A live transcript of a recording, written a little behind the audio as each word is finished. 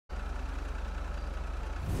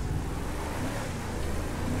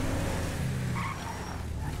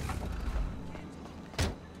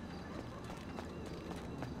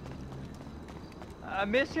I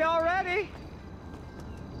miss you already.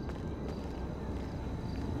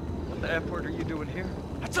 What the F word are you doing here?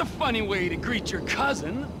 That's a funny way to greet your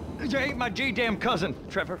cousin. You ain't my G-damn cousin,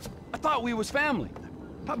 Trevor. I thought we was family.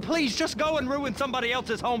 Please, just go and ruin somebody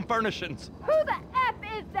else's home furnishings. Who the F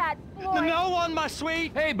is that, Floyd? No one, my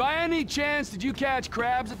sweet. Hey, by any chance, did you catch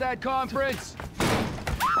crabs at that conference?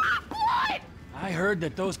 Ah, Floyd! I heard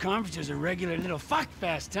that those conferences are regular little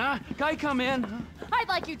fuckfest, huh? Can I come in? I'd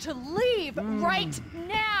like you to leave right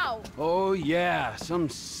now. Oh, yeah. Some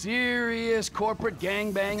serious corporate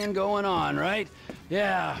gangbanging going on, right?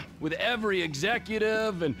 Yeah, with every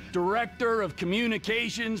executive and director of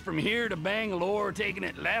communications from here to Bangalore taking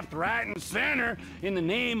it left, right, and center in the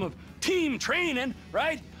name of team training,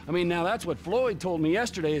 right? I mean, now that's what Floyd told me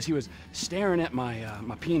yesterday as he was staring at my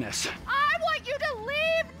penis. I want you to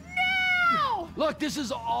leave now! Look, this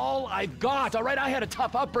is all I've got, all right? I had a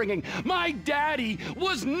tough upbringing. My daddy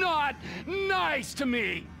was not nice to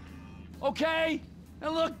me, okay?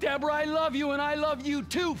 Now look, Deborah, I love you, and I love you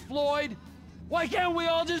too, Floyd. Why can't we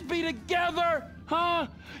all just be together, huh?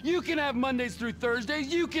 You can have Mondays through Thursdays,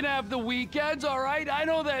 you can have the weekends, all right? I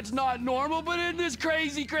know that's not normal, but in this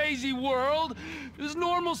crazy, crazy world, is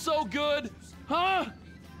normal so good, huh?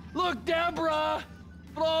 Look, Deborah,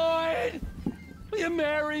 Floyd, will you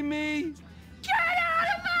marry me? Get out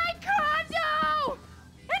of my condo!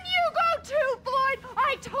 And you go too, Floyd!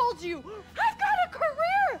 I told you, I've got a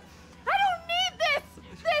career! I don't need this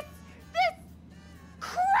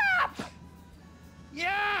crap!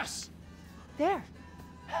 Yes! There.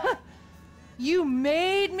 You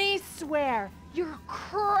made me swear. You're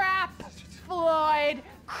crap, Floyd.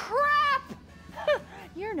 Crap!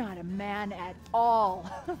 You're not a man at all.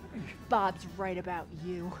 Bob's right about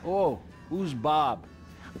you. Oh, who's Bob?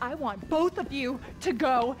 I want both of you to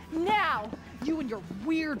go now. You and your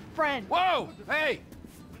weird friend. Whoa! Hey!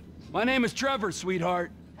 My name is Trevor,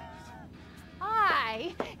 sweetheart.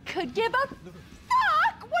 I could give a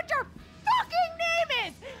fuck what your fucking name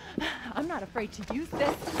is. I'm not afraid to use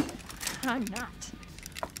this. I'm not.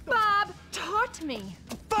 Bob taught me.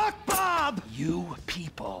 Fuck Bob! You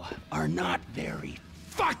people are not very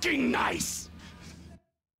fucking nice!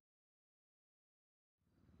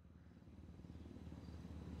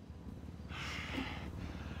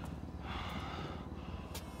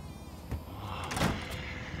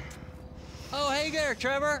 Oh, hey there,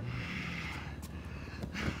 Trevor.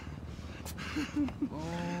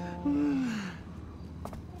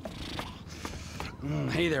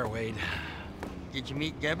 Hey there, Wade. Did you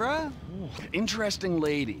meet Deborah? Interesting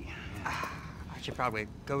lady. I should probably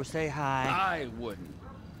go say hi. I wouldn't.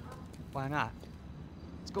 Why not?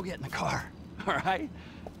 Let's go get in the car, all right?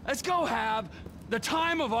 Let's go have the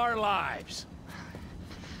time of our lives.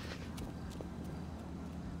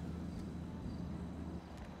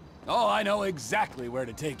 Oh, I know exactly where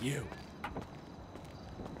to take you.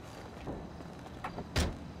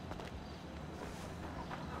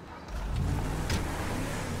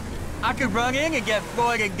 I could run in and get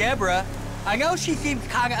Floyd and Deborah. I know she seems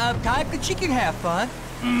kind of uptight, but she can have fun.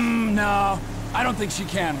 No. I don't think she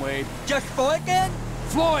can, Wade. Just Floyd then?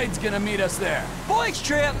 Floyd's gonna meet us there. Floyd's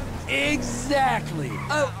trip? Exactly.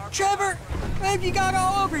 Oh, Trevor, man, you got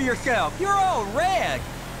all over yourself. You're all red.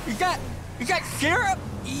 You got syrup?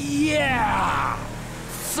 Yeah!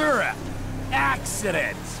 Syrup.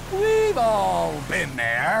 Accidents. We've all been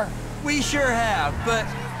there. We sure have, but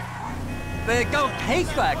it don't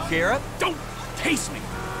taste like syrup. Don't taste me,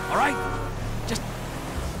 all right? Just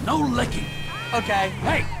no licking. Okay.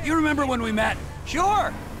 Hey, you remember when we met?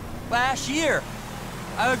 Sure. Last year.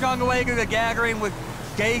 I was on the way to the gathering with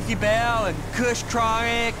Daisy Bell and Kush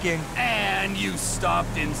Chronic and... And you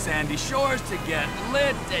stopped in Sandy Shores to get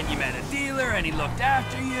lit, and you met a dealer, and he looked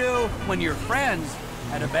after you when your friends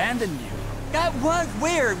had abandoned you. That was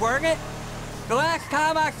weird, weren't it? The last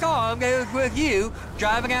time I saw them, it was with you,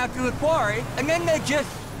 driving out to the quarry, and then they just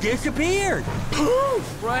disappeared.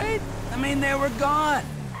 Poof, right? I mean, they were gone.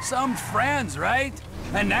 Some friends, right?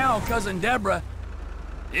 And now, Cousin Deborah,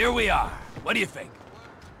 here we are. What do you think?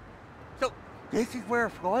 So, this is where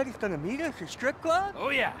Floyd is gonna meet us, a strip club? Oh,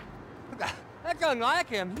 yeah. That's unlike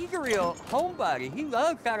him. He's a real homebody. He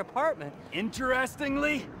loves that apartment.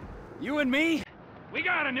 Interestingly, you and me, we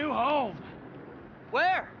got a new home.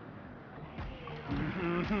 Where?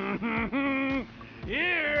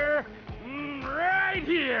 Here. Right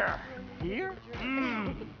here. Here?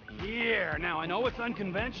 Here. Now, I know it's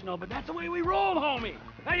unconventional, but that's the way we roll, homie.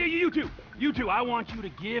 Hey, you two, I want you to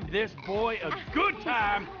give this boy a good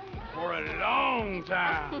time for a long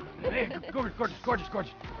time. Hey,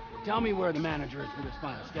 gorgeous. Tell me where the manager is for this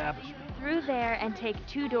fine establishment. Through there and take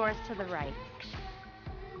 2 doors to the right.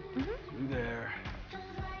 Through there.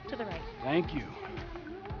 to the right. Thank you.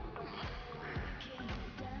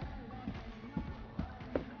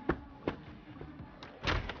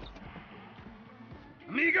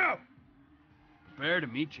 Amigo! Prepare to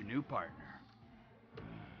meet your new partner.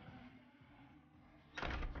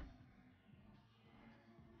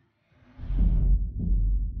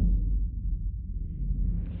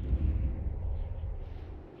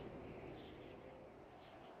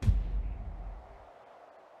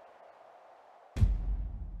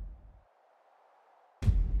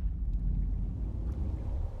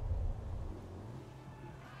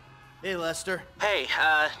 Hey, Lester. Hey,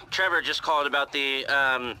 Trevor just called about the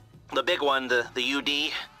big one, the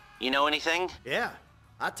UD. You know anything? Yeah,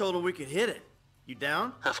 I told him we could hit it. You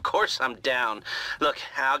down? Of course I'm down. Look,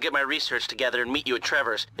 I'll get my research together and meet you at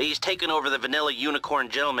Trevor's. He's taking over the Vanilla Unicorn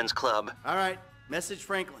Gentlemen's Club. All right, message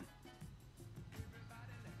Franklin.